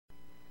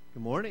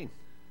Good morning.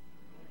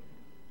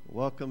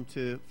 Welcome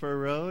to Fur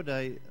Road.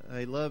 I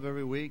love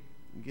every week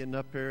getting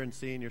up here and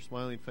seeing your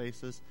smiling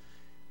faces.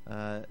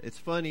 It's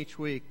fun each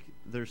week.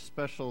 There's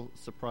special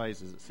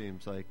surprises, it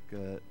seems like.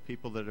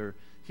 People that are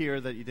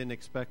here that you didn't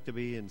expect to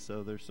be, and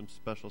so there's some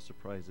special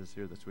surprises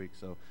here this week.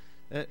 So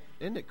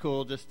isn't it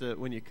cool just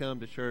when you come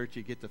to church,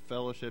 you get to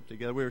fellowship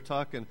together? We were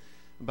talking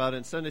about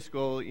in Sunday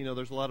school,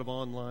 there's a lot of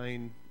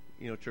online,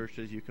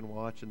 churches you can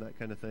watch and that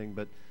kind of thing,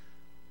 but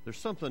there's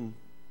something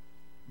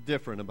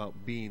different about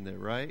being there,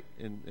 right?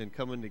 And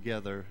coming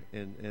together.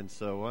 And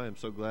so I am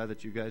so glad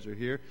that you guys are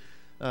here.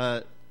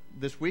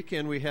 This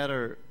weekend we had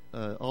our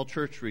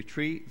all-church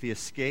retreat, The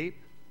Escape,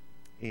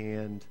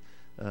 and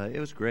it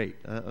was great.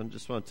 I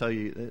just want to tell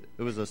you,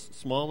 it was a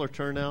smaller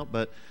turnout,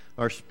 but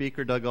our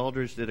speaker, Doug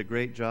Aldridge, did a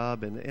great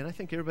job, and I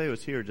think everybody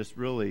was here just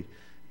really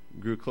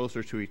grew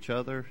closer to each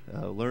other,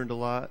 learned a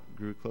lot,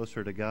 grew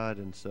closer to God,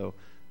 and so,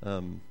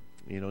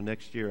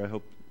 next year I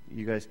hope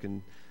you guys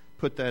can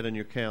put that in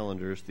your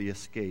calendars, The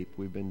Escape.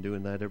 We've been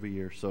doing that every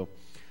year. So,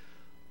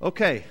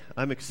 okay,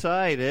 I'm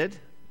excited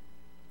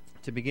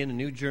to begin a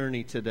new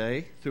journey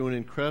today through an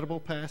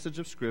incredible passage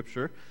of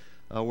Scripture.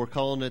 We're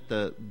calling it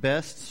the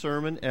best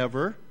sermon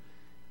ever.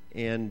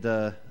 And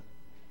I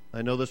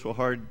know this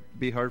will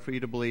be hard for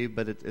you to believe,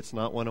 but it's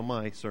not one of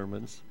my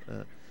sermons.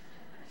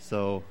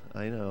 So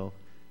I know.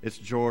 It's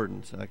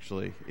Jordan's,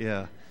 actually.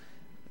 Yeah.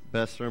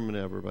 Best sermon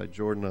ever by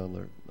Jordan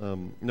Unler.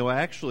 No,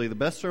 actually, the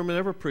best sermon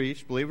ever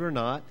preached, believe it or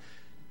not,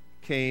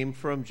 came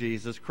from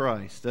Jesus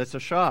Christ. That's a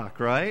shock,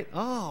 right?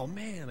 Oh,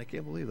 man, I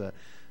can't believe that.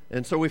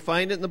 And so we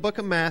find it in the book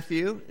of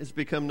Matthew. It's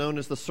become known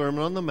as the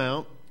Sermon on the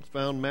Mount. It's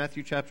found in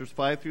Matthew chapters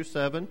 5 through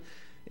 7.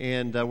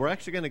 And we're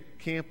actually going to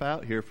camp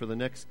out here for the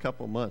next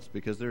couple months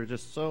because there's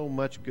just so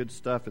much good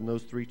stuff in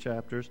those 3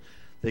 chapters.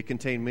 They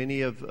contain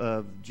many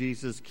of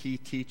Jesus' key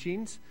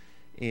teachings.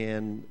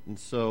 And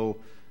so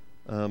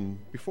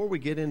before we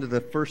get into the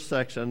first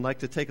section, I'd like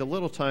to take a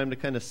little time to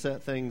kind of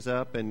set things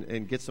up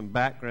and get some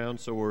background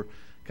so we're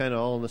kind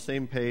of all on the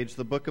same page.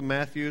 The book of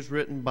Matthew is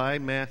written by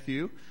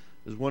Matthew,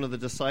 is one of the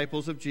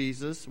disciples of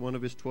Jesus, one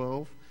of his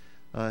 12.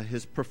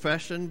 His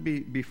profession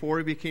before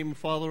he became a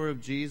follower of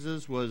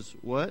Jesus was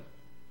what?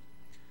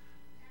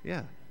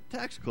 Yeah,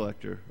 tax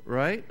collector,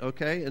 right?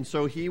 Okay, and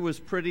so he was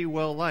pretty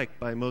well liked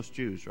by most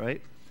Jews,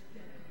 right?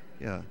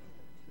 Yeah.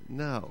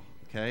 No,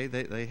 okay,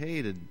 they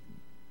hated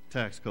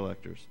tax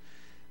collectors.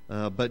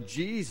 But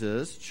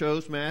Jesus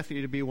chose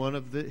Matthew to be one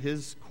of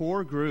his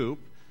core group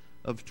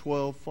of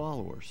 12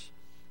 followers.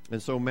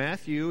 And so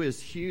Matthew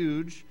is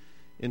huge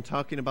in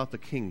talking about the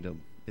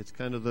kingdom. It's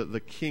kind of the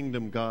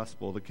kingdom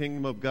gospel, the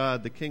kingdom of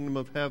God, the kingdom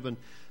of heaven.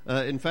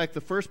 In fact,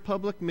 the first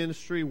public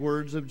ministry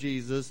words of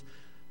Jesus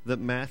that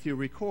Matthew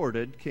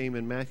recorded came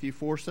in Matthew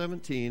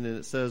 4:17, and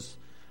it says,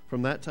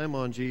 from that time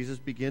on, Jesus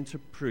began to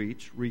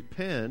preach,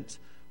 repent,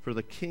 for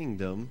the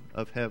kingdom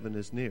of heaven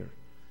is near.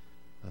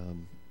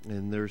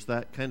 And there's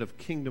that kind of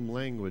kingdom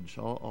language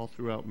all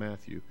throughout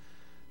Matthew.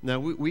 Now,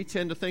 we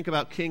tend to think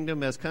about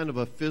kingdom as kind of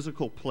a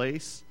physical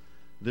place.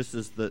 This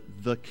is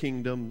the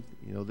kingdom,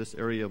 this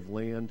area of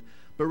land.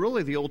 But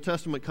really, the Old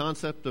Testament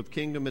concept of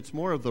kingdom, it's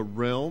more of the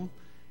realm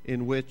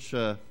in which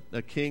a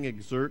king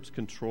exerts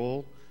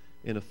control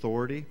and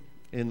authority.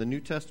 And the New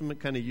Testament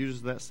kind of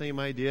uses that same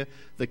idea.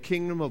 The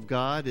kingdom of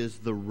God is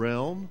the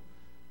realm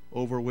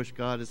over which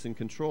God is in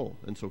control.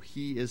 And so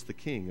he is the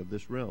king of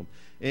this realm.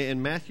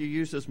 And Matthew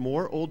uses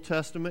more Old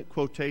Testament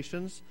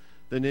quotations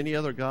than any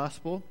other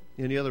gospel,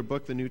 any other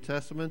book, the New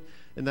Testament.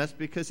 And that's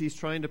because he's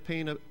trying to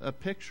paint a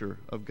picture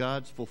of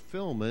God's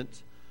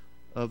fulfillment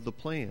of the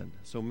plan.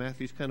 So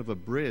Matthew's kind of a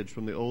bridge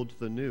from the old to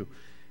the new.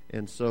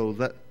 And so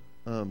that...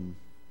 and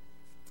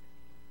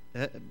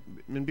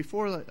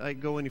before I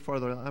go any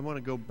farther, I want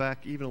to go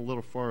back even a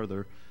little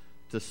farther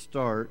to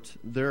start.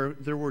 There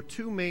were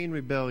 2 main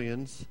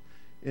rebellions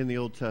in the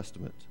Old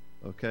Testament.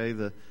 Okay,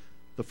 the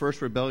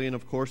first rebellion,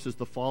 of course, is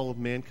the fall of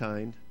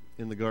mankind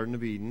in the Garden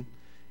of Eden,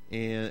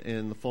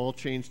 and the fall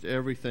changed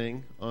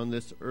everything on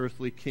this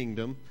earthly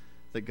kingdom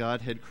that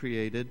God had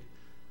created.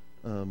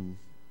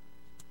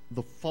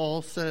 The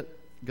fall set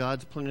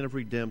God's plan of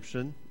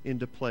redemption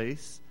into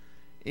place,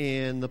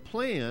 and the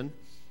plan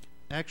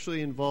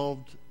actually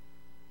involved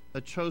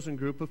a chosen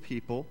group of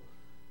people,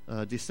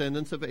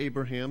 descendants of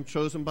Abraham,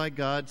 chosen by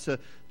God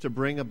to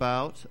bring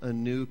about a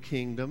new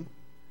kingdom.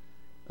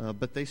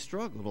 But they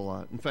struggled a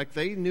lot. In fact,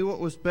 they knew what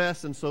was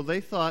best, and so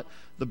they thought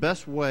the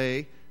best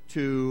way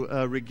to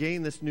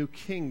regain this new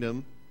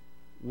kingdom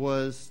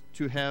was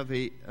to have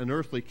an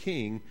earthly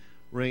king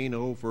reign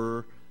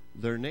over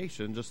their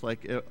nation, just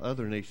like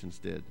other nations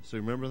did. So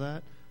remember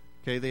that?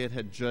 Okay, they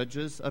had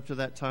judges up to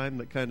that time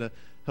that kind of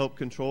helped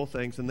control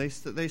things, and they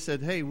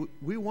said, hey,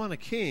 we want a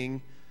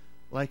king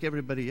like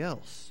everybody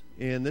else.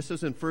 And this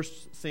is in 1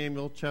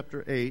 Samuel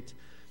chapter 8,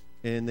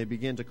 and they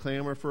began to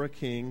clamor for a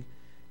king.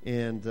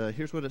 And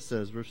here's what it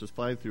says, verses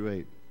 5 through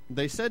 8.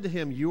 They said to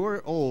him, you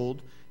are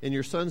old, and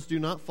your sons do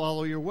not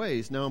follow your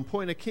ways. Now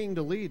appoint a king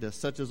to lead us,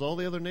 such as all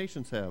the other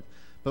nations have.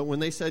 But when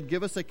they said,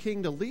 give us a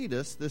king to lead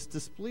us, this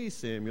displeased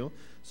Samuel.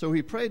 So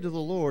he prayed to the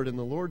Lord, and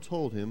the Lord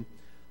told him,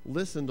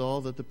 listen to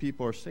all that the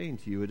people are saying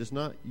to you. It is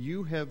not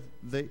you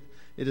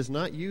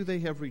they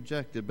have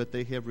rejected, but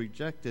they have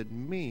rejected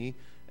me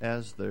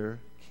as their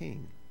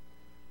king.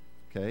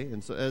 Okay,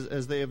 and so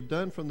as they have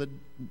done from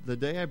the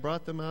day I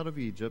brought them out of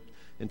Egypt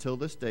until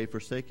this day,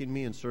 forsaking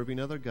me and serving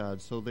other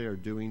gods, so they are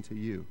doing to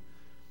you.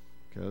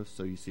 Okay,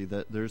 so you see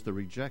that there's the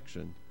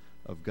rejection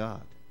of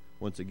God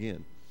once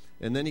again.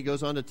 And then he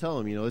goes on to tell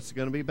them, it's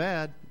going to be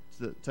bad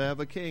to have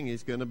a king.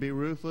 He's going to be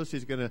ruthless.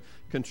 He's going to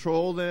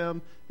control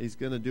them. He's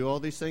going to do all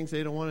these things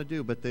they don't want to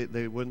do. But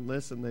they wouldn't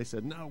listen. They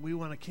said, no, we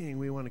want a king.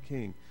 We want a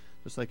king.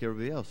 Just like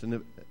everybody else.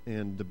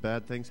 And the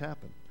bad things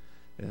happen.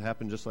 It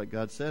happened just like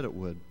God said it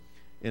would.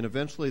 And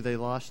eventually they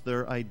lost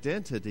their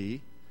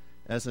identity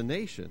as a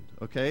nation.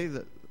 Okay?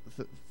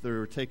 They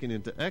were taken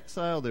into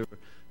exile. They were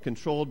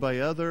controlled by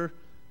other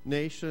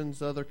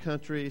nations, other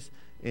countries,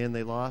 and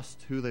they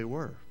lost who they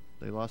were.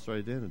 They lost their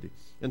identity.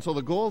 And so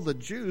the goal of the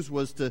Jews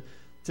was to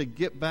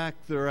get back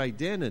their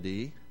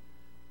identity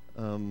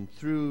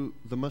through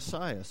the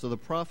Messiah. So the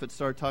prophets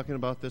started talking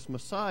about this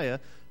Messiah,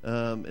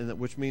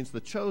 which means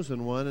the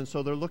chosen one. And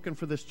so they're looking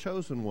for this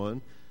chosen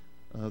one,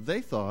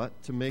 they thought,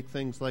 to make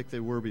things like they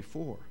were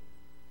before.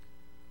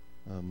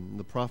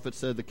 The prophet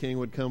said the king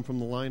would come from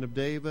the line of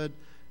David.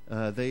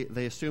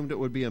 They assumed it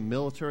would be a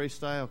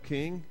military-style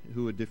king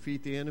who would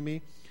defeat the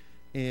enemy.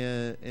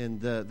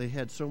 And they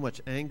had so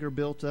much anger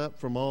built up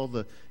from all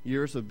the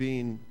years of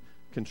being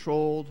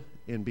controlled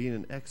and being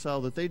in exile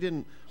that they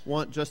didn't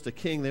want just a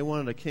king. They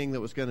wanted a king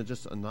that was going to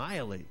just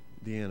annihilate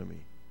the enemy.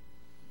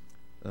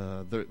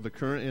 The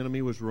current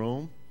enemy was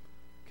Rome.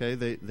 Okay,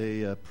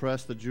 they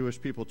pressed the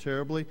Jewish people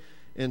terribly.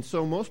 And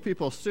so most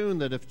people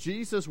assumed that if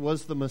Jesus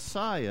was the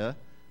Messiah,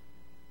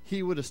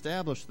 he would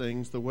establish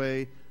things the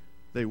way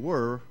they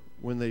were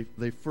when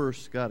they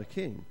first got a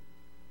king.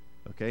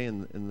 Okay,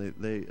 and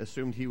they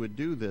assumed he would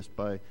do this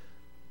by,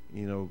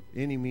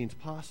 any means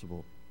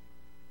possible.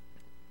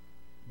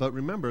 But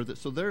remember that,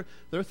 so they're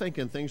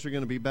thinking things are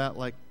going to be bad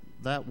like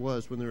that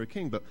was when they were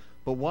king. But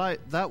why?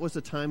 That was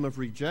a time of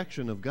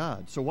rejection of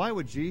God. So why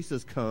would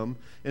Jesus come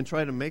and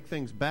try to make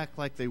things back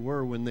like they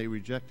were when they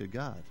rejected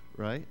God?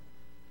 Right?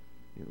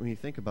 When you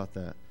think about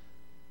that.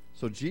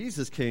 So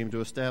Jesus came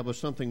to establish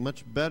something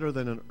much better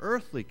than an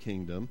earthly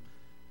kingdom.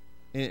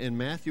 And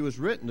Matthew was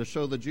written to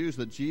show the Jews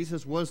that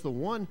Jesus was the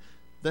one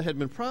that had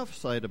been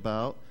prophesied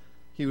about.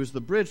 He was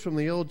the bridge from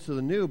the old to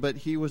the new, but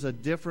he was a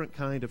different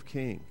kind of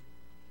king.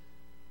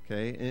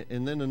 Okay,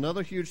 and then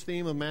another huge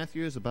theme of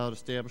Matthew is about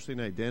establishing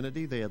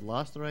identity. They had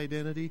lost their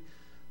identity.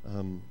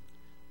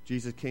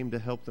 Jesus came to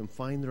help them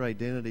find their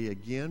identity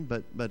again,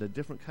 but a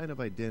different kind of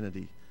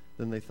identity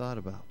than they thought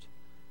about.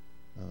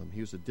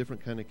 He was a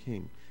different kind of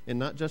king. And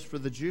not just for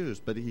the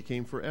Jews, but he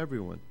came for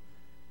everyone.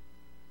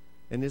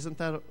 And isn't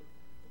that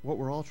what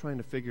we're all trying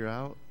to figure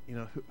out?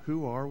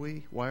 Who are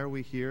we? Why are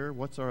we here?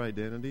 What's our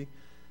identity?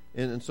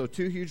 And so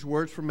two huge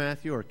words for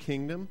Matthew are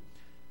kingdom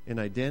and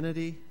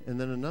identity, and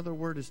then another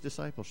word is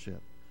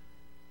discipleship.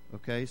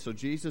 Okay, so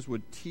Jesus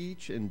would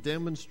teach and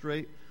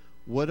demonstrate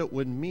what it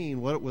would mean,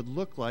 what it would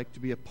look like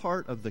to be a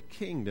part of the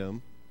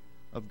kingdom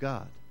of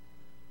God.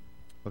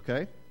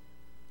 Okay?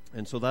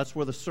 And so that's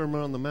where the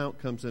Sermon on the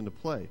Mount comes into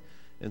play.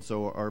 And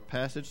so our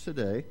passage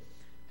today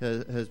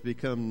has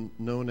become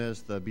known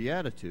as the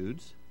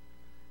Beatitudes,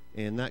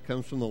 and that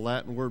comes from the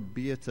Latin word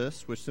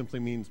beatus, which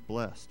simply means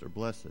blessed or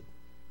blessed.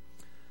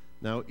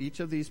 Now, each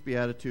of these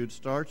Beatitudes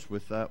starts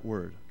with that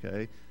word,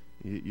 okay?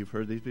 You've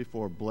heard these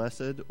before,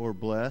 blessed or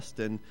blessed,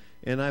 and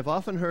I've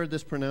often heard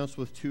this pronounced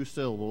with two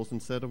syllables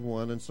instead of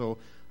one, and so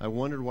I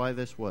wondered why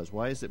this was.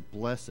 Why is it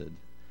blessed?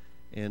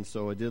 And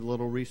so I did a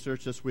little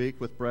research this week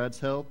with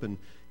Brad's help, and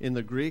in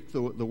the Greek,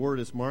 the word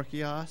is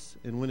markios,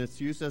 and when it's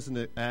used as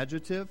an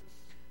adjective,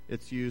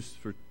 it's used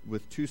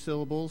with two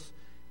syllables,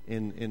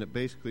 and it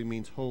basically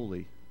means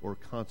holy or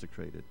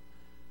consecrated.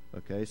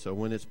 Okay, so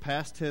when it's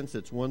past tense,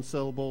 it's one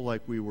syllable,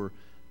 like we were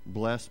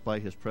blessed by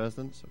his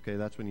presence. Okay,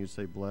 that's when you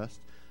say blessed.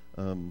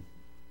 And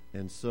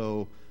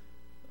so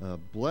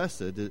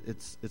blessed,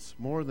 it's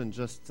more than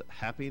just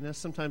happiness.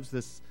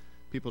 Sometimes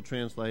people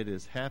translate it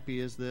as happy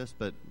as this,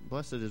 but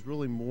blessed is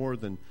really more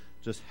than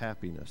just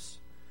happiness.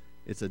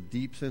 It's a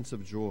deep sense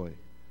of joy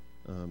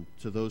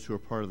to those who are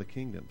part of the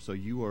kingdom. So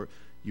you are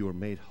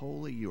made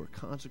holy, you are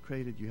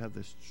consecrated, you have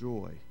this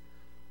joy.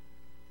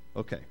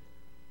 Okay,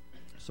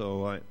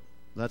 so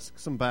that's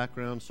some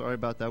background. Sorry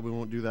about that. We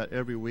won't do that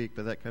every week,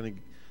 but that kind of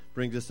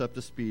brings us up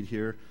to speed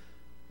here.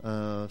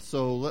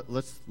 So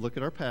let's look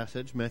at our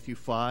passage, Matthew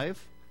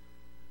 5,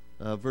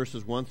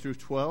 verses 1 through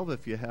 12.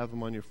 If you have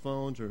them on your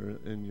phones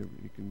and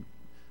you can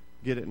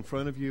get it in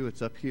front of you,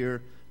 it's up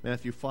here.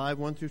 Matthew 5,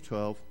 1 through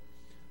 12.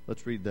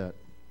 Let's read that.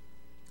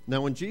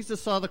 Now when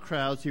Jesus saw the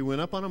crowds, he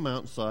went up on a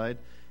mountainside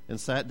and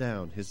sat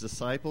down. His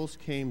disciples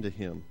came to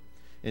him,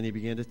 and he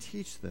began to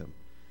teach them.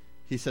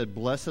 He said,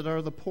 "Blessed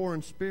are the poor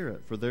in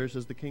spirit, for theirs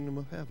is the kingdom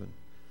of heaven.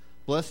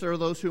 Blessed are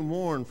those who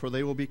mourn, for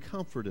they will be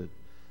comforted.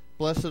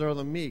 Blessed are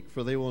the meek,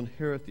 for they will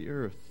inherit the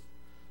earth.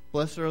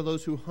 Blessed are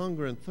those who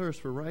hunger and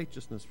thirst for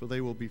righteousness, for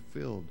they will be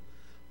filled.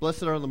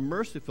 Blessed are the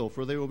merciful,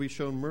 for they will be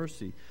shown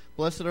mercy.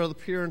 Blessed are the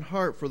pure in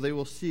heart, for they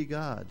will see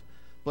God.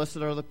 Blessed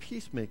are the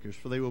peacemakers,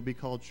 for they will be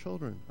called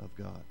children of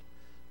God.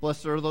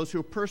 Blessed are those who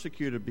are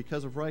persecuted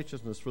because of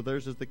righteousness, for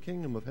theirs is the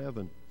kingdom of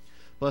heaven.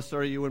 Blessed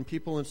are you when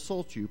people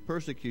insult you,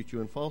 persecute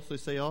you, and falsely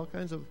say all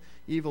kinds of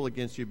evil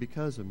against you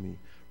because of me.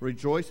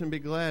 Rejoice and be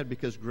glad,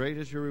 because great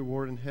is your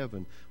reward in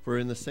heaven. For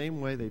in the same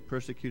way they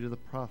persecuted the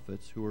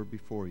prophets who were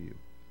before you.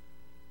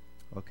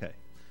 Okay,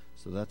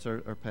 so that's our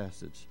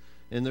passage.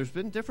 And there's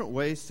been different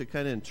ways to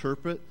kind of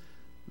interpret,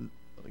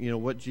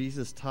 what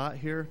Jesus taught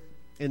here.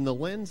 And the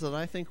lens that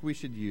I think we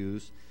should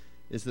use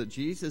is that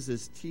Jesus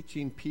is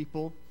teaching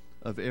people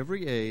of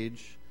every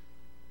age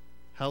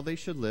how they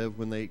should live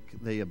when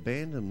they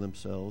abandon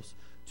themselves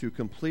to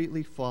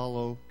completely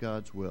follow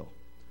God's will.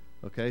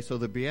 Okay, so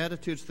the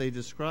Beatitudes, they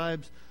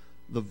describe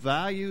the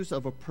values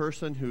of a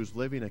person who's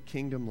living a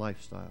kingdom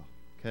lifestyle.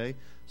 Okay,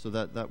 so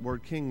that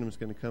word kingdom is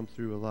going to come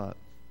through a lot.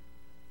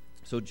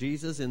 So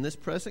Jesus, in this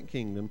present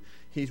kingdom,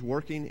 he's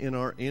working in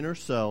our inner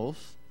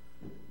selves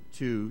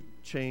to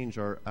change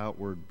our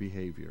outward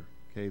behavior.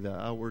 Okay, the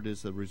outward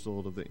is the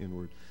result of the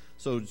inward.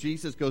 So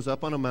Jesus goes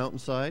up on a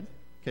mountainside.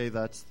 Okay,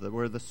 that's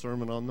where the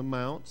Sermon on the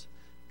Mount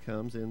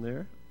comes in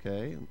there.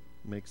 Okay,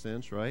 makes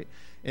sense, right?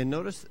 And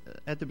notice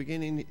at the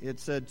beginning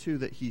it said, too,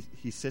 that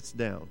he sits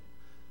down.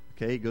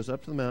 Okay, he goes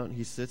up to the mountain,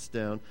 he sits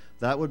down.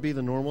 That would be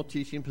the normal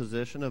teaching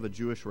position of a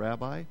Jewish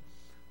rabbi.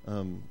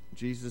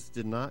 Jesus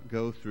did not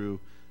go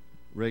through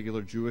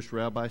regular Jewish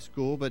rabbi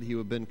school, but he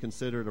would have been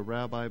considered a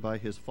rabbi by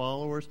his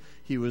followers.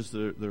 He was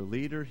their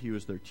leader. He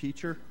was their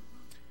teacher.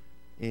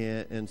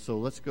 And so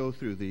let's go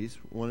through these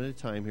one at a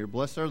time here.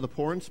 Blessed are the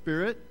poor in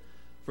spirit,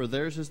 for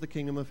theirs is the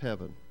kingdom of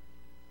heaven.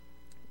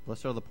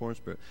 Blessed are the poor in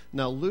spirit.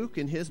 Now, Luke,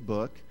 in his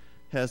book,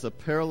 has a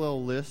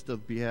parallel list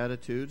of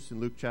Beatitudes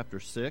in Luke chapter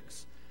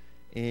 6.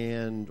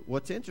 And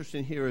what's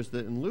interesting here is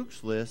that in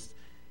Luke's list,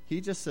 he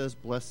just says,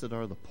 blessed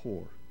are the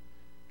poor.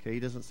 Okay, he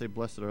doesn't say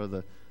blessed are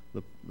the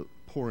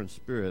poor in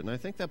spirit. And I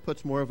think that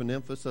puts more of an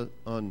emphasis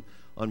on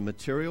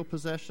material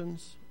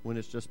possessions when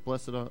it's just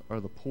blessed are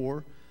the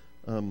poor.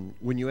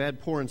 When you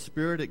add poor in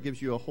spirit, it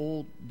gives you a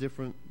whole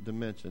different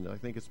dimension. I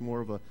think it's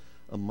more of a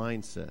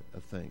mindset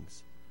of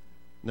things.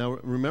 Now,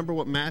 remember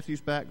what Matthew's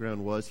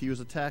background was. He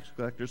was a tax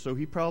collector, so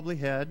he probably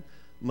had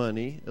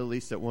money, at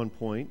least at one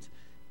point.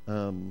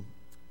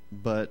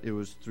 But it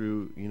was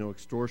through,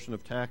 extortion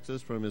of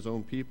taxes from his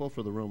own people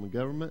for the Roman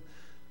government.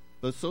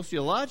 But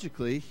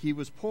sociologically, he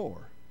was poor,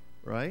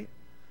 right?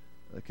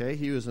 Okay,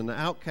 he was an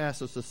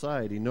outcast of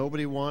society.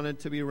 Nobody wanted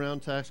to be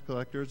around tax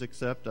collectors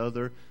except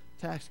other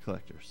tax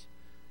collectors.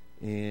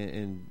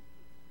 And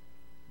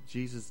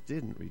Jesus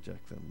didn't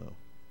reject them,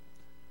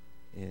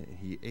 though. And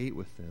he ate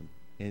with them.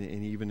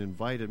 And he even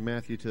invited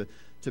Matthew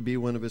to be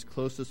one of his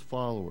closest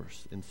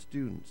followers and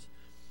students.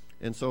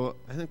 And so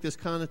I think this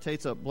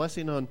connotates a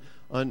blessing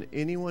on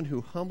anyone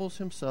who humbles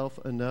himself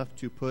enough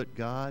to put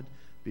God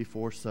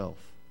before self.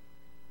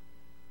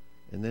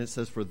 And then it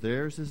says, for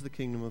theirs is the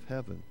kingdom of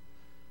heaven.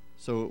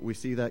 So we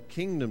see that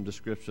kingdom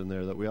description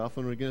there that we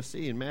often are going to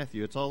see in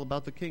Matthew. It's all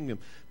about the kingdom,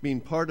 being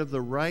part of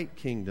the right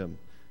kingdom.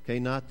 Okay,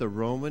 not the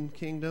Roman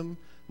kingdom,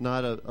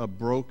 not a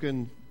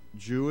broken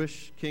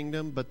Jewish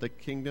kingdom, but the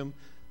kingdom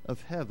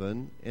of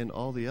heaven, and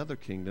all the other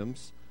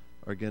kingdoms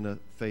are going to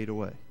fade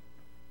away.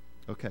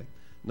 Okay,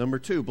 number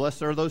 2,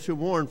 blessed are those who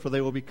mourn, for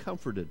they will be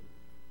comforted.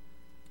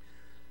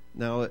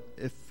 Now,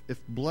 if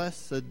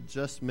blessed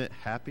just meant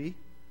happy,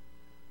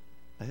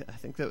 I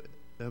think that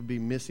would be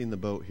missing the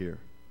boat here.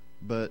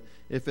 But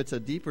if it's a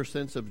deeper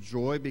sense of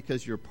joy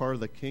because you're part of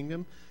the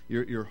kingdom,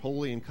 you're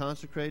holy and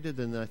consecrated,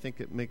 then I think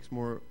it makes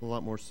a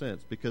lot more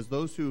sense. Because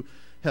those who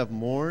have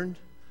mourned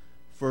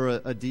for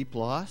a deep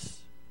loss,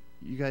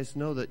 you guys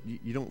know that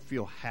you don't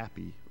feel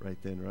happy right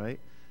then, right?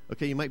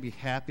 Okay, you might be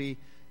happy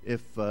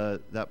if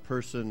that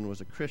person was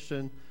a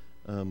Christian.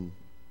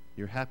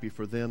 You're happy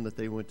for them that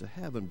they went to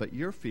heaven, but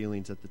your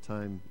feelings at the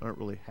time aren't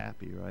really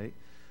happy, right?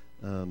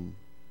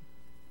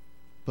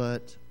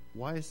 But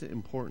why is it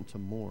important to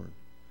mourn?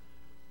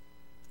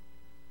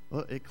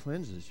 Well, it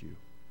cleanses you,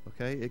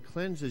 okay? It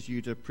cleanses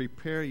you to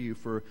prepare you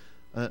for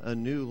a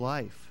new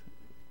life.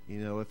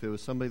 If it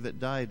was somebody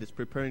that died, it's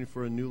preparing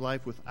for a new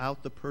life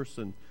without the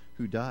person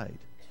who died.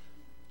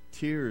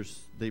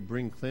 Tears, they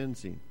bring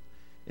cleansing.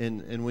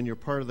 And when you're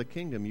part of the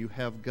kingdom, you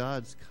have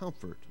God's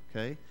comfort,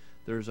 okay?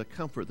 There's a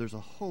comfort, there's a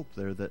hope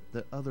there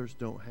that others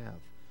don't have.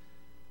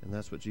 And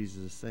that's what Jesus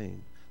is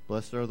saying.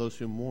 Blessed are those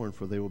who mourn,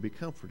 for they will be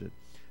comforted.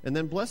 And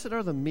then blessed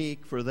are the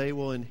meek, for they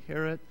will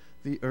inherit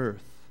the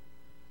earth.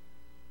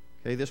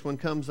 Okay, this one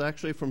comes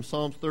actually from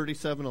Psalms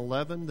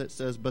 37:11 that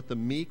says, but the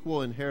meek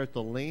will inherit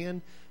the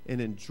land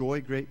and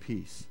enjoy great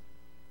peace.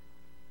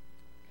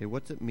 Okay,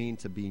 what's it mean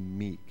to be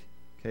meek?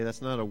 Okay,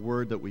 that's not a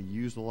word that we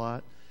use a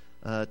lot.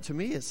 To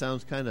me, it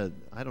sounds kind of,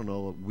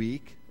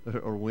 weak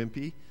or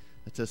wimpy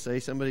to say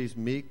somebody's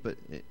meek,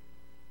 and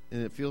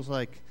it feels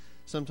like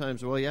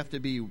sometimes, you have to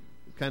be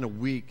kind of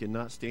weak and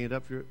not stand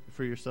up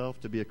for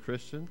yourself to be a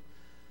Christian.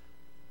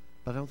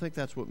 But I don't think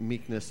that's what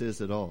meekness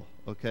is at all,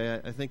 okay?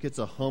 I think it's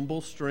a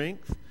humble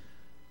strength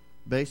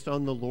based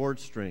on the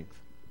Lord's strength,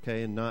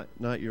 okay, and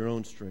not your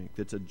own strength.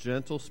 It's a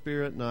gentle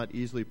spirit, not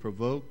easily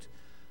provoked.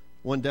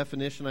 One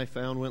definition I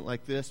found went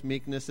like this: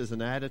 meekness is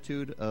an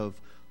attitude of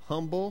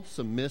humble,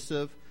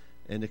 submissive,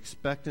 and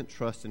expectant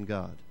trust in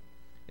God,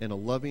 and a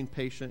loving,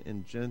 patient,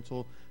 and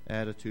gentle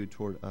attitude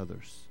toward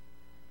others.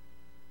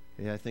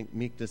 Okay, I think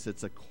meekness,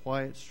 it's a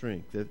quiet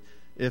strength.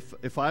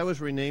 If I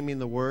was renaming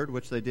the word,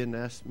 which they didn't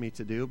ask me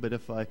to do, but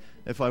if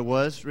I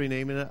was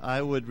renaming it,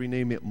 I would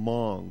rename it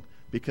Mong,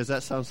 because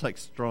that sounds like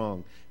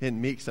strong,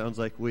 and meek sounds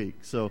like weak.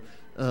 So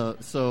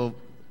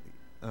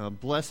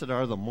blessed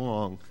are the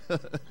Mong,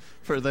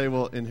 for they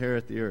will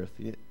inherit the earth.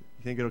 You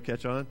think it'll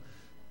catch on?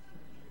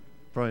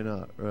 Probably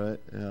not, right?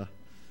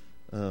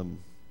 Yeah.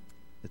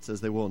 It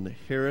says they will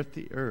inherit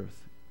the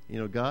earth. You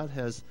know, God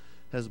has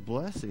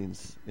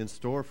blessings in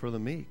store for the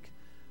meek.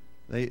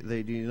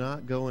 They do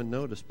not go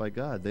unnoticed by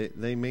God.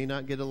 They may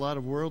not get a lot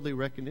of worldly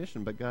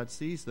recognition, but God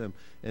sees them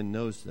and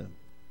knows them.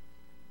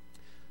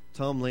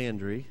 Tom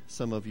Landry,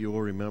 some of you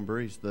will remember,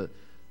 he's the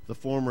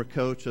former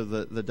coach of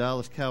the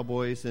Dallas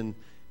Cowboys, and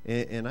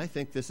I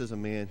think this is a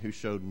man who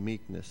showed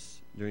meekness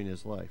during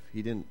his life.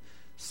 He didn't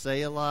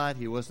say a lot.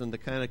 He wasn't the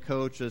kind of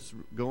coach that's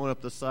going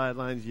up the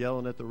sidelines,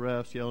 yelling at the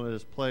refs, yelling at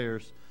his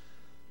players.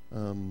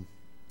 And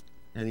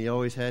he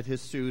always had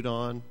his suit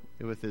on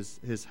with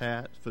his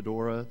hat,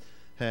 fedora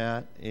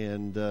hat.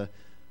 And the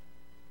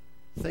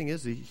thing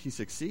is, he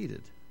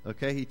succeeded.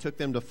 Okay, he took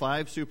them to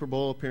 5 Super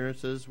Bowl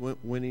appearances,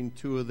 winning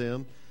 2 of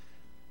them.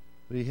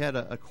 But he had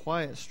a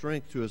quiet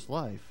strength to his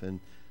life. And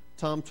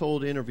Tom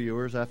told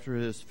interviewers after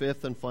his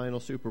 5th and final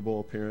Super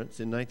Bowl appearance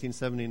in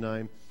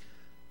 1979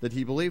 that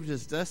he believed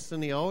his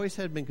destiny always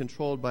had been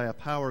controlled by a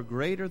power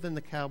greater than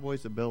the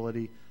Cowboys'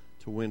 ability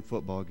to win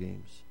football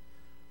games.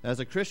 As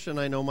a Christian,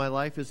 I know my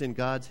life is in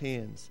God's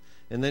hands.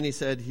 And then he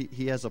said,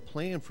 He has a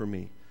plan for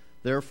me.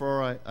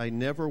 Therefore, I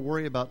never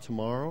worry about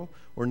tomorrow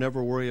or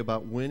never worry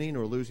about winning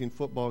or losing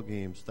football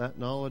games. That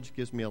knowledge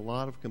gives me a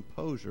lot of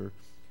composure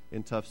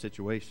in tough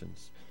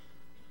situations.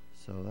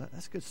 So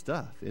that's good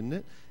stuff, isn't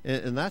it?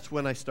 And that's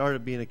when I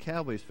started being a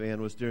Cowboys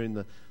fan, was during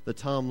the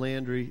Tom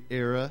Landry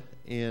era.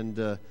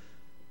 And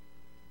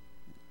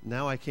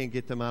now I can't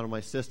get them out of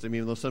my system,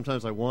 even though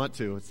sometimes I want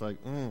to. It's like,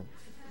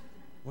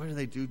 why do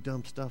they do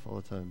dumb stuff all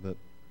the time? But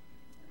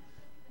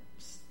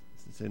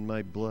it's in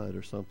my blood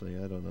or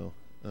something. I don't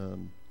know.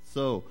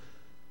 So,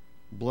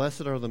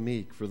 blessed are the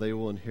meek, for they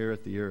will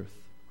inherit the earth.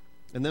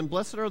 And then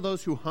blessed are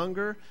those who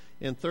hunger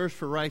and thirst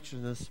for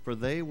righteousness, for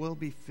they will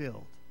be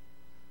filled.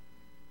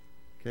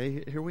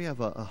 Okay, here we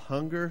have a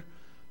hunger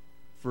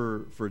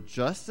for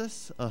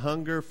justice, a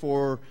hunger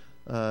for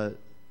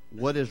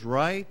what is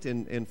right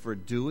and for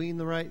doing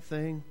the right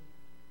thing.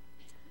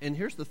 And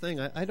here's the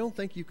thing, I don't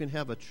think you can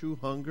have a true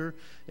hunger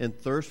and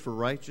thirst for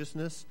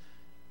righteousness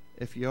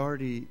if you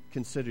already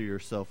consider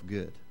yourself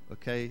good.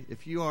 Okay,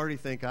 if you already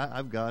think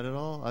I've got it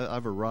all,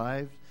 I've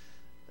arrived,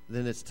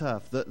 then it's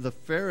tough. The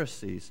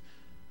Pharisees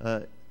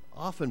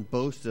often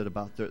boasted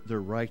about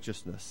their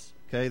righteousness.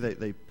 Okay,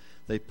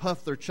 they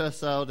puffed their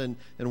chests out and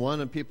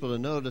wanted people to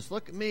notice,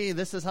 look at me,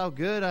 this is how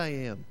good I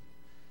am.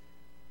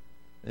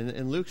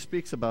 And Luke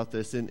speaks about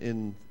this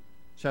in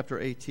chapter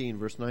 18,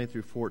 verse 9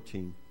 through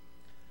 14.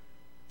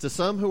 To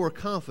some who were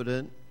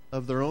confident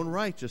of their own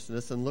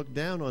righteousness and looked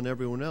down on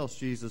everyone else,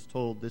 Jesus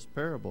told this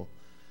parable.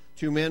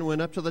 2 men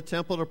went up to the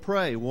temple to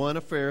pray, one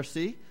a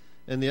Pharisee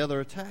and the other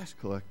a tax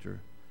collector.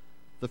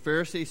 The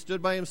Pharisee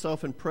stood by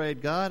himself and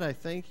prayed, God, I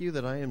thank you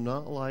that I am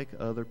not like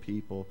other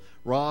people,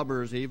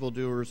 robbers,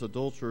 evildoers,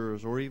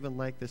 adulterers, or even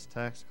like this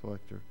tax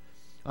collector.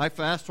 I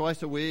fast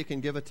twice a week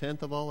and give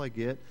 1/10 of all I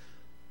get.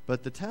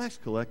 But the tax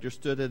collector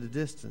stood at a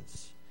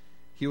distance.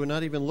 He would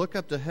not even look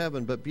up to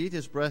heaven, but beat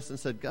his breast and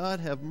said, God,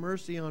 have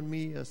mercy on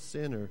me, a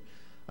sinner.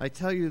 I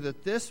tell you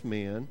that this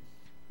man,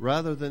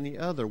 rather than the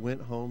other,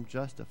 went home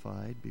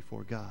justified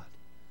before God.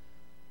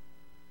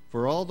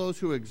 For all those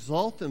who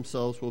exalt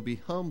themselves will be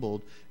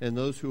humbled, and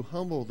those who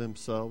humble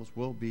themselves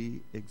will be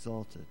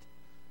exalted.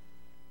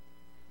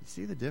 You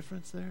see the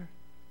difference there?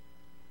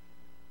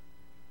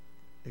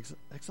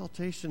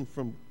 Exaltation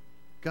from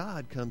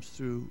God comes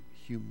through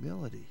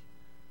humility,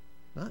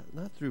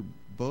 not through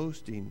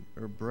boasting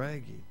or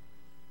bragging.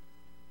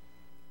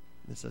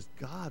 It says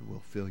God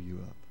will fill you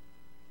up.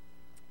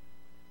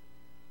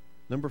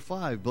 Number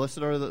 5, blessed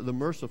are the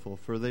merciful,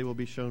 for they will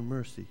be shown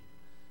mercy.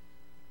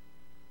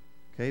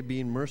 Okay,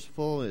 being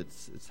merciful,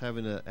 it's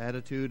having an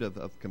attitude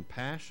of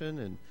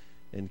compassion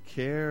and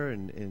care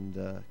and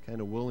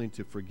kind of willing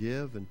to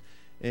forgive.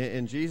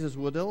 And Jesus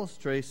would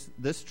illustrate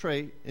this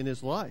trait in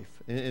his life,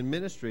 in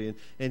ministry.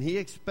 And he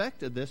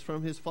expected this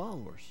from his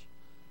followers,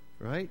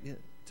 right?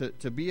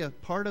 To be a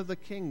part of the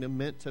kingdom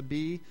meant to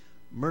be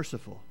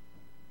merciful.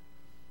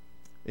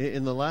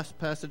 In the last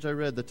passage I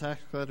read, the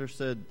tax collector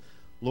said,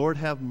 Lord,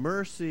 have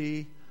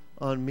mercy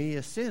on me,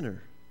 a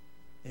sinner.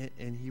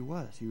 And he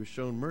was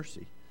shown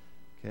mercy.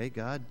 Okay,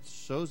 God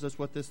shows us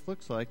what this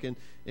looks like, and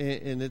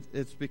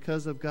it's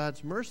because of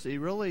God's mercy,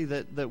 really,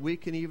 that we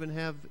can even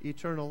have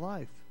eternal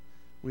life.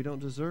 We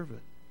don't deserve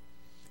it.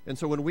 And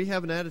so when we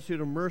have an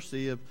attitude of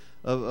mercy,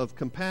 of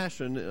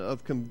compassion,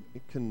 of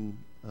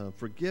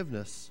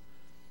forgiveness,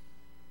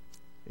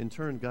 in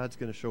turn, God's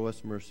going to show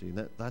us mercy.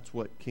 And that's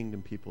what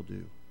kingdom people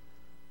do.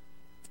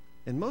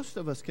 And most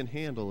of us can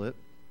handle it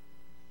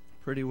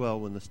pretty well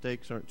when the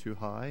stakes aren't too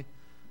high.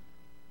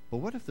 But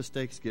what if the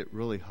stakes get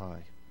really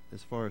high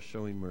as far as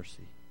showing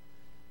mercy?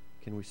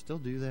 Can we still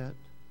do that?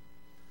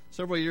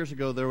 Several years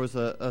ago, there was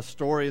a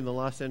story in the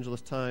Los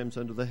Angeles Times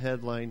under the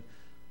headline,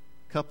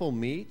 "Couple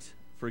Meet,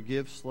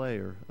 Forgive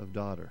Slayer of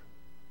Daughter."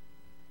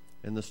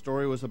 And the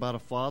story was about a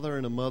father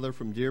and a mother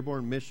from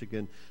Dearborn,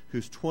 Michigan,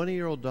 whose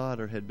 20-year-old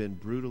daughter had been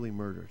brutally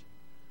murdered.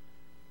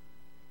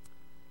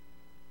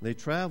 They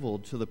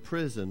traveled to the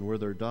prison where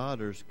their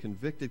daughter's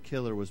convicted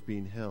killer was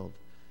being held.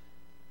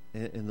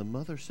 And the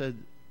mother said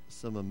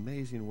some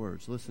amazing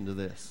words. Listen to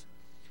this.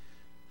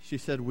 She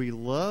said, "We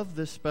love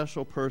this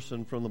special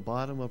person from the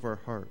bottom of our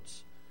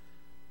hearts.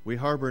 We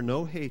harbor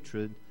no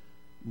hatred,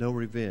 no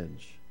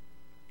revenge.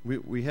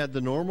 We had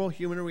the normal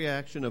human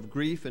reaction of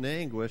grief and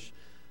anguish.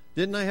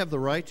 Didn't I have the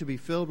right to be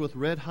filled with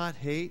red-hot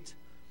hate?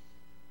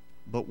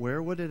 But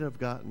where would it have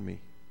gotten me?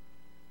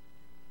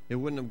 It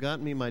wouldn't have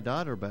gotten me my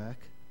daughter back.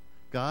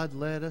 God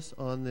led us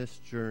on this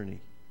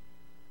journey."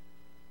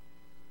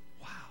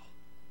 Wow.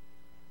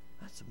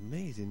 That's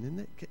amazing, isn't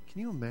it?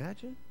 Can you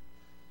imagine?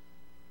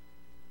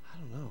 I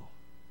don't know.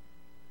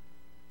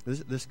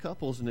 This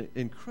couple is an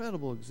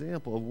incredible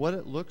example of what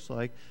it looks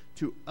like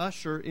to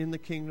usher in the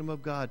kingdom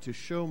of God, to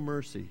show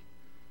mercy.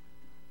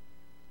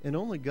 And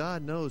only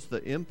God knows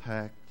the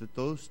impact that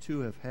those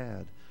two have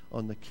had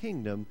on the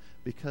kingdom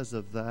because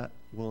of that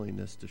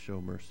willingness to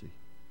show mercy.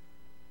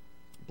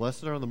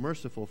 Blessed are the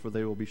merciful, for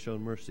they will be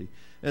shown mercy.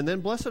 And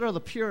then blessed are the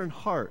pure in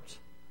heart,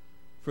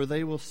 for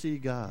they will see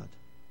God.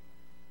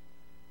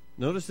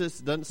 Notice this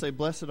doesn't say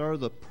blessed are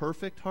the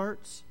perfect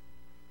hearts,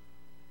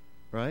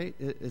 right?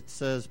 It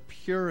says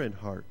pure in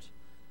heart.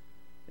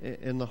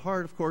 And the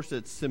heart, of course,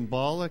 it's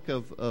symbolic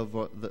of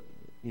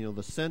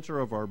the center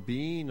of our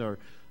being, our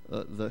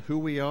who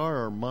we are,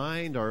 our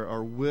mind,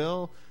 our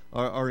will,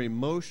 our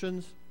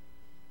emotions.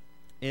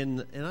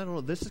 And I don't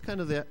know, this is kind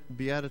of the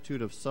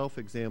beatitude of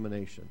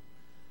self-examination.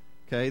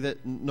 Okay,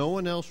 that no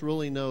one else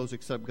really knows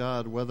except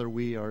God whether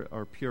we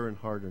are pure in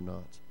heart or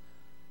not.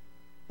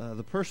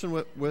 The person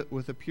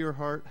with a pure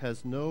heart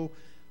has no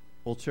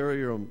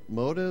ulterior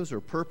motives or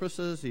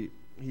purposes.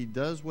 He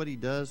does what he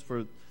does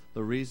for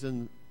the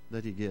reason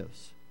that he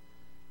gives.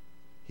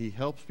 He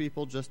helps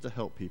people just to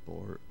help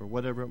people, or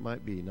whatever it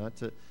might be, not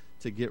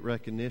to get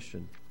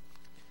recognition.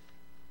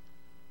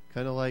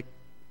 Kind of like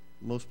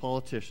most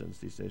politicians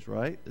these days,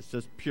 right? It's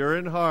just pure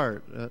in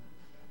heart.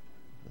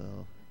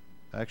 No.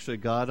 Actually,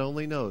 God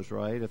only knows,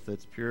 right, if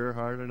it's pure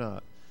heart or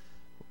not.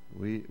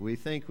 We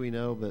think we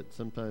know, but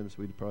sometimes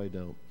we probably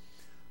don't.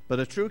 But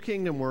a true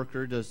kingdom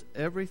worker does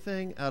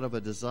everything out of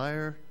a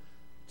desire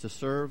to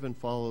serve and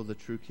follow the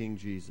true King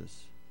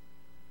Jesus.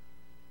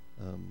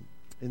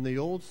 In the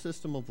old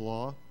system of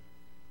law,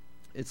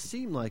 it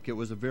seemed like it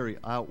was a very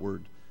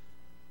outward,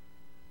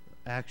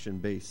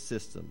 action-based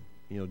system.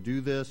 Do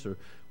this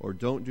or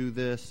don't do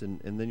this, and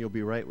then you'll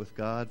be right with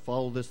God.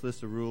 Follow this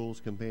list of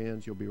rules,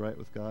 commands, you'll be right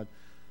with God.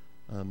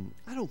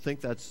 I don't think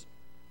that's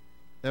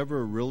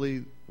ever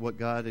really what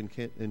God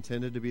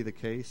intended to be the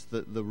case.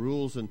 The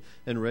rules and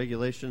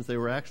regulations, they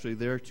were actually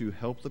there to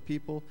help the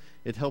people.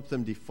 It helped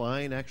them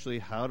define actually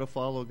how to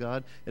follow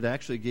God. It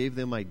actually gave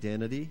them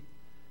identity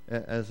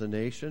as a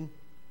nation.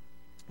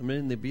 I mean,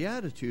 in the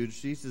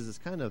Beatitudes, Jesus is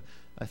kind of,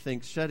 I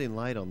think, shedding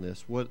light on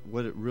this, what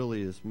it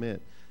really is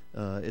meant.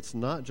 It's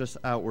not just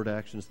outward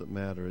actions that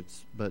matter,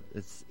 but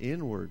it's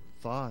inward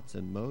thoughts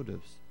and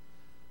motives.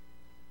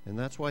 And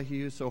that's why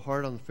he was so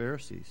hard on the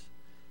Pharisees.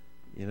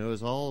 It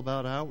was all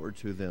about outward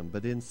to them,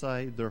 but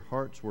inside their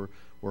hearts were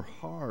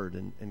hard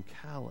and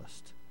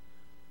calloused.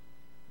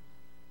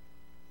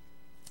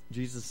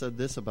 Jesus said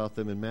this about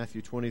them in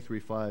Matthew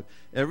 23:5.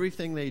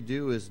 Everything they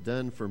do is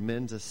done for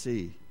men to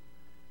see.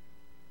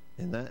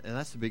 And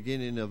that's the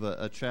beginning of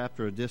a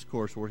chapter, a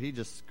discourse where he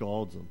just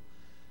scalds them.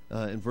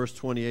 In verse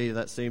 28 of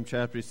that same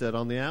chapter, he said,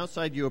 "On the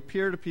outside you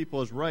appear to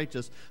people as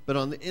righteous, but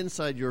on the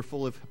inside you are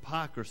full of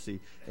hypocrisy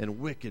and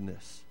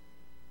wickedness."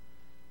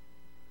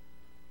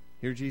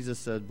 Here Jesus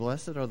said,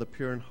 "Blessed are the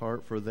pure in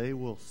heart, for they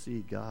will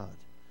see God."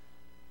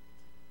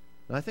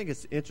 And I think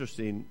it's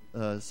interesting,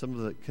 some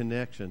of the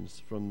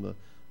connections from the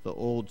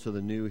Old to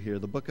the New here.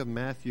 The book of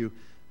Matthew,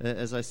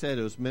 as I said,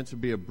 it was meant to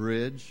be a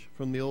bridge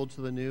from the Old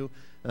to the New.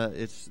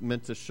 It's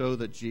meant to show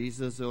that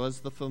Jesus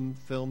was the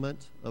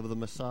fulfillment of the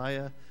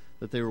Messiah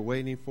that they were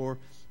waiting for.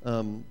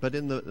 But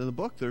in the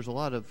book, there's a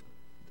lot of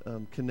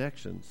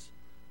connections,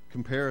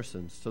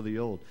 comparisons to the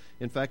Old.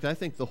 In fact, I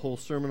think the whole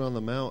Sermon on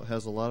the Mount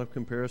has a lot of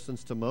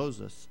comparisons to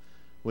Moses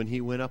when he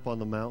went up on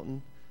the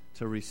mountain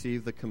to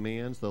receive the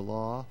commands, the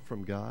law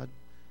from God.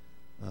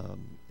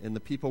 And the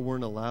people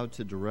weren't allowed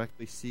to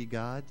directly see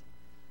God,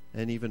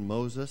 and even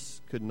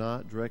Moses could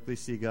not directly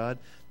see God.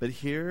 But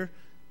here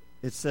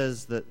it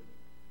says that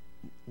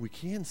we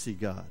can see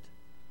God.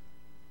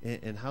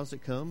 And how's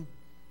it come?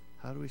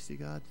 How do we see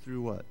God?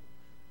 Through what?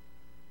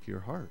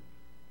 Pure heart.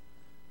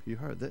 be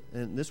hard.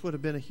 And this would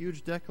have been a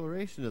huge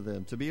declaration to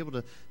them. To be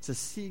able to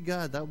see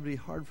God, that would be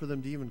hard for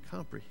them to even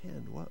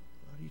comprehend. What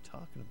are you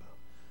talking about?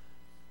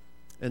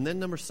 And then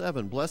number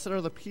 7, blessed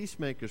are the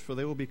peacemakers, for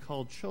they will be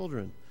called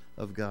children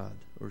of God,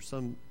 or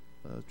some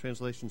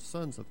translations,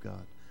 sons of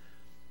God.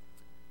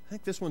 I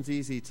think this one's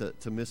easy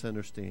to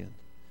misunderstand.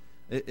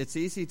 It's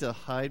easy to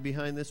hide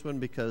behind this one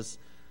because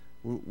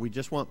we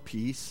just want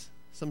peace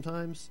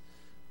sometimes.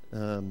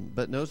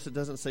 But notice it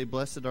doesn't say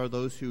blessed are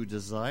those who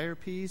desire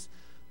peace,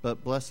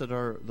 but blessed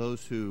are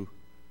those who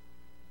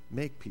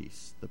make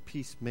peace, the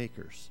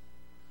peacemakers.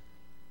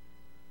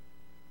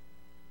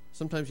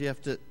 Sometimes you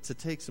have to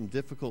take some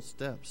difficult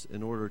steps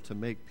in order to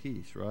make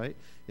peace, right?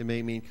 It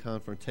may mean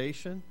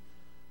confrontation,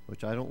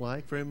 which I don't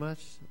like very much.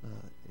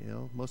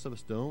 Most of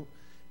us don't.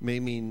 It may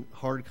mean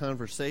hard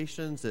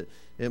conversations.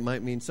 It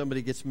might mean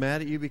somebody gets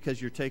mad at you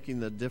because you're taking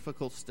the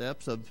difficult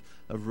steps of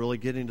really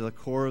getting to the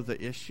core of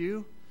the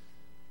issue.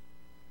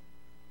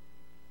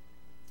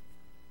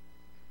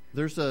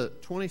 There's a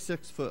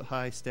 26-foot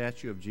high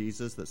statue of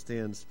Jesus that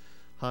stands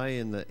high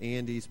in the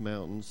Andes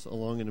Mountains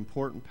along an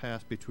important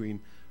pass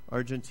between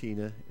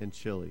Argentina and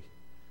Chile.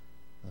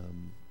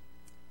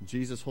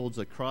 Jesus holds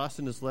a cross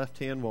in his left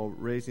hand while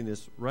raising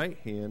his right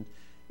hand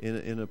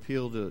in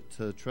appeal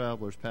to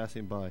travelers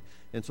passing by.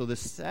 And so this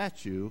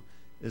statue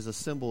is a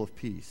symbol of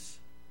peace.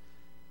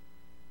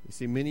 You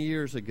see, many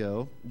years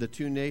ago, the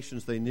two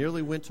nations, they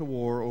nearly went to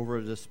war over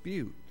a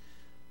dispute.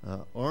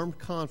 Armed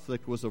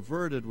conflict was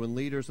averted when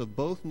leaders of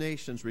both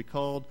nations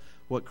recalled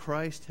what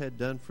Christ had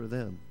done for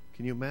them.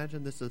 Can you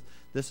imagine? This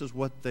is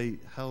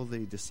how they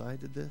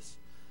decided this?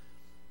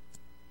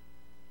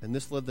 And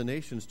this led the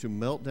nations to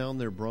melt down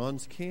their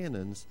bronze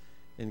cannons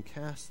and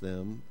cast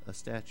them a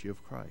statue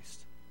of Christ.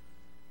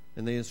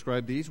 And they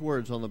inscribed these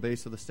words on the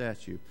base of the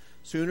statue: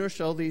 "Sooner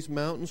shall these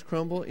mountains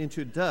crumble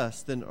into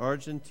dust than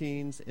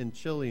Argentines and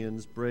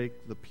Chileans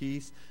break the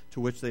peace to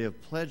which they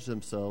have pledged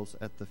themselves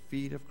at the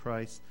feet of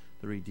Christ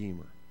the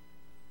Redeemer."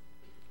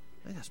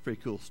 I think that's a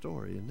pretty cool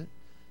story, isn't it?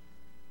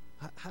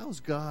 How's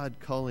God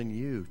calling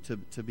you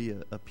to be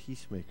a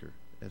peacemaker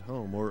at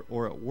home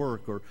or at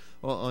work or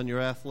on your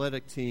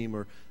athletic team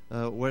or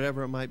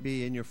whatever it might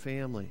be in your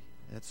family,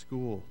 at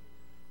school?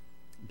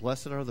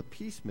 Blessed are the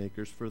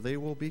peacemakers, for they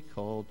will be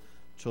called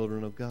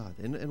children of God.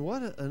 And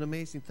what an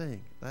amazing thing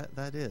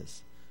that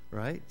is,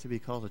 right? To be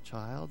called a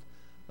child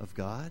of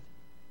God.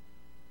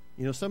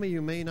 Some of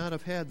you may not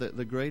have had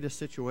the greatest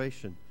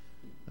situation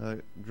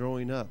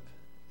growing up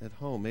at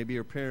home. Maybe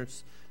your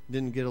parents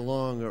didn't get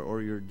along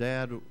or your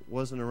dad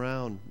wasn't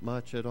around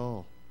much at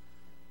all.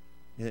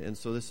 And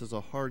so this is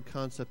a hard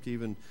concept to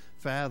even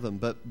fathom.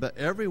 But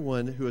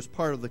everyone who is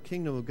part of the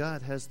kingdom of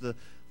God has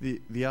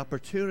the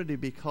opportunity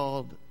to be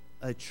called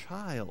a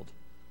child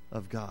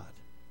of God.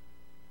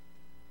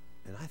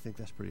 And I think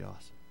that's pretty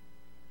awesome.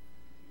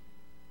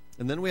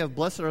 And then we have,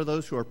 blessed are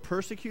those who are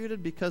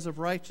persecuted because of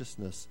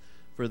righteousness,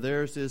 for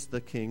theirs is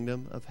the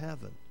kingdom of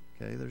heaven.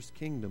 Okay, there's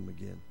kingdom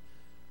again.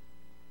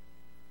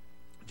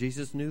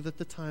 Jesus knew that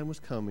the time was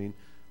coming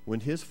when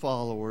his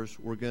followers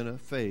were going to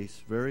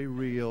face very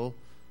real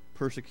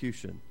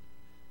persecution.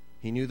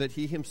 He knew that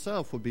he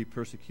himself would be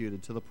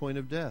persecuted to the point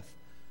of death.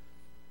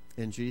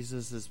 And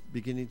Jesus is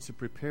beginning to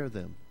prepare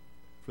them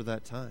for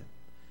that time.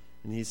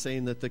 And he's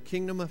saying that the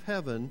kingdom of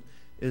heaven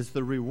is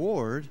the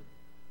reward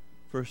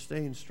for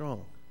staying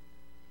strong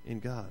in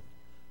God.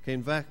 Okay,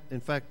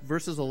 in fact,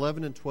 verses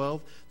 11 and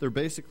 12, they're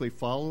basically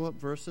follow-up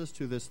verses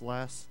to this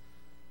last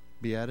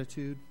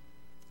beatitude.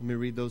 Let me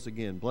read those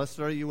again. Blessed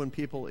are you when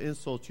people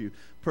insult you,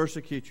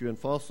 persecute you, and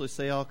falsely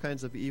say all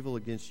kinds of evil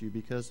against you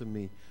because of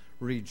me.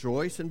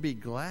 Rejoice and be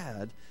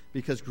glad,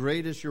 because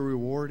great is your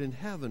reward in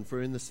heaven,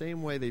 for in the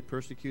same way they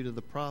persecuted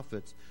the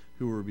prophets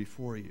who were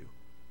before you.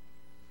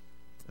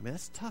 I mean,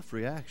 that's a tough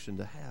reaction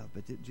to have,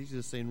 but Jesus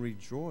is saying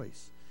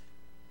rejoice.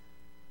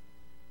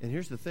 And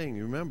here's the thing.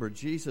 Remember,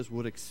 Jesus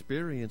would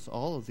experience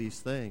all of these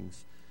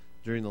things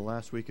during the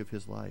last week of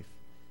his life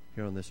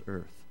here on this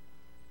earth.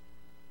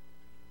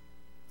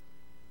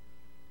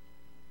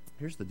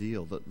 Here's the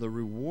deal. The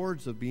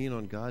rewards of being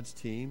on God's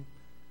team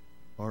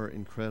are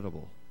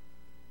incredible.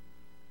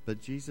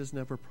 But Jesus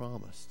never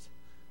promised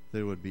that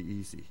it would be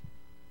easy.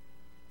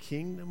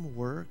 Kingdom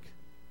work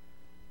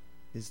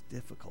is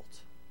difficult.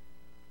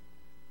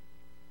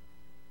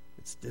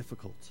 It's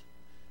difficult.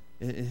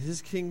 In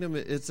his kingdom,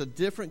 it's a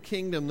different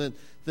kingdom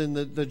than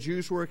the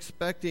Jews were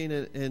expecting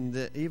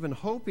and even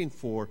hoping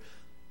for.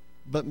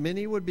 But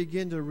many would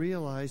begin to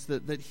realize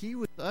that he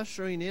was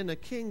ushering in a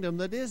kingdom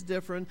that is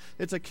different.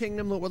 It's a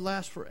kingdom that would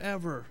last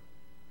forever.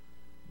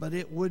 But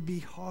it would be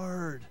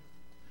hard.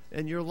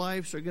 And your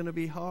lives are going to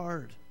be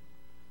hard.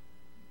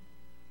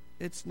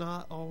 It's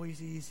not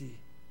always easy.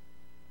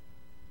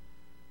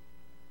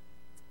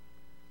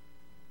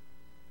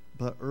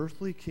 But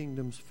earthly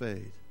kingdoms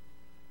fade.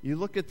 You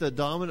look at the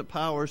dominant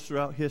powers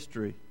throughout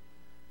history,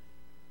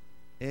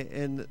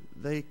 and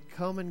they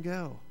come and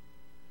go.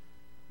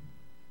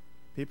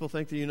 People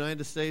think the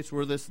United States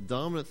were this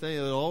dominant thing.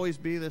 It'll always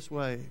be this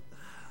way.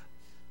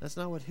 That's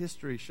not what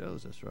history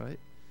shows us, right?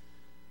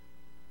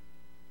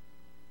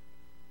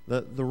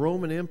 The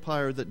Roman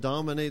Empire that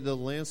dominated the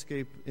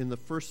landscape in the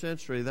first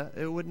century, that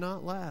it would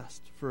not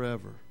last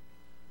forever.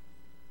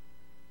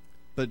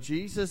 But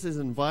Jesus is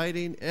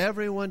inviting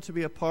everyone to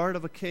be a part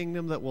of a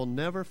kingdom that will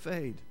never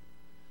fade.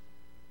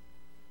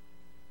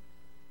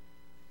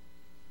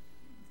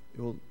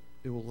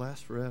 It will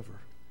last forever.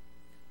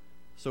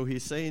 So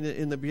he's saying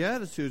in the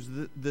Beatitudes,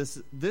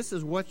 this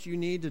is what you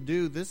need to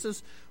do. This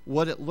is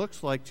what it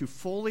looks like to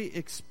fully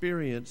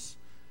experience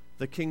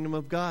the kingdom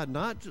of God.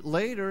 Not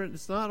later.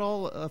 It's not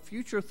all a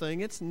future thing.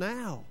 It's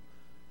now.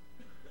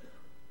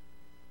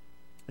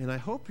 And I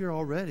hope you're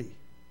all ready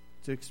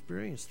to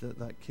experience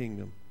that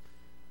kingdom,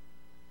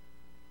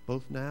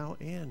 both now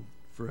and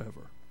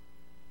forever.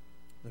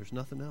 There's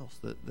nothing else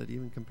that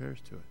even compares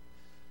to it.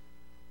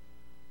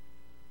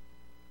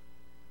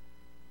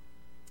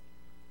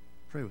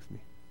 Pray with me.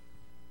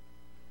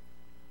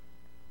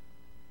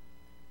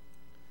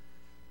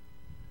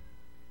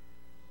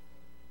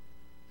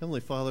 Heavenly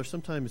Father,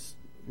 sometimes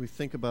we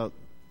think about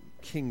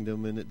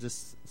kingdom and it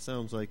just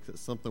sounds like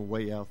something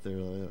way out there,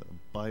 a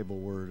Bible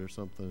word or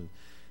something.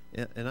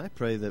 And I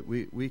pray that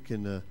we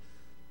can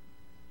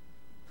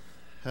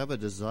have a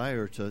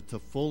desire to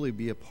fully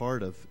be a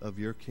part of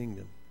your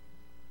kingdom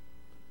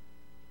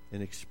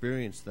and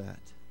experience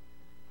that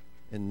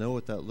and know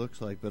what that looks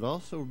like, but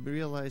also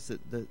realize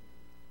that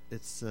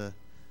it's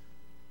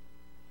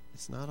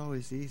not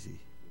always easy.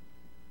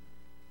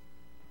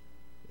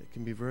 It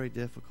can be very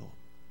difficult.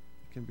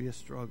 It can be a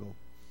struggle.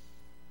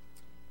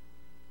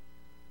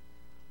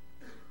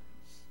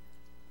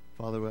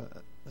 Father,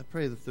 I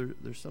pray that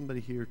there's somebody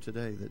here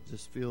today that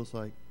just feels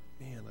like,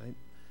 man,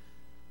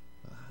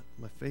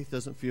 my faith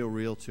doesn't feel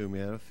real to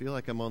me. I feel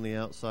like I'm on the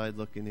outside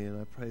looking in.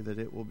 I pray that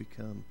it will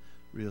become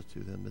real to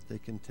them, that they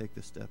can take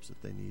the steps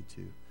that they need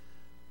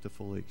to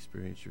fully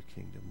experience your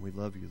kingdom. We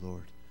love you,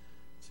 Lord.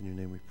 It's in your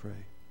name we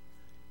pray.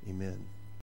 Amen.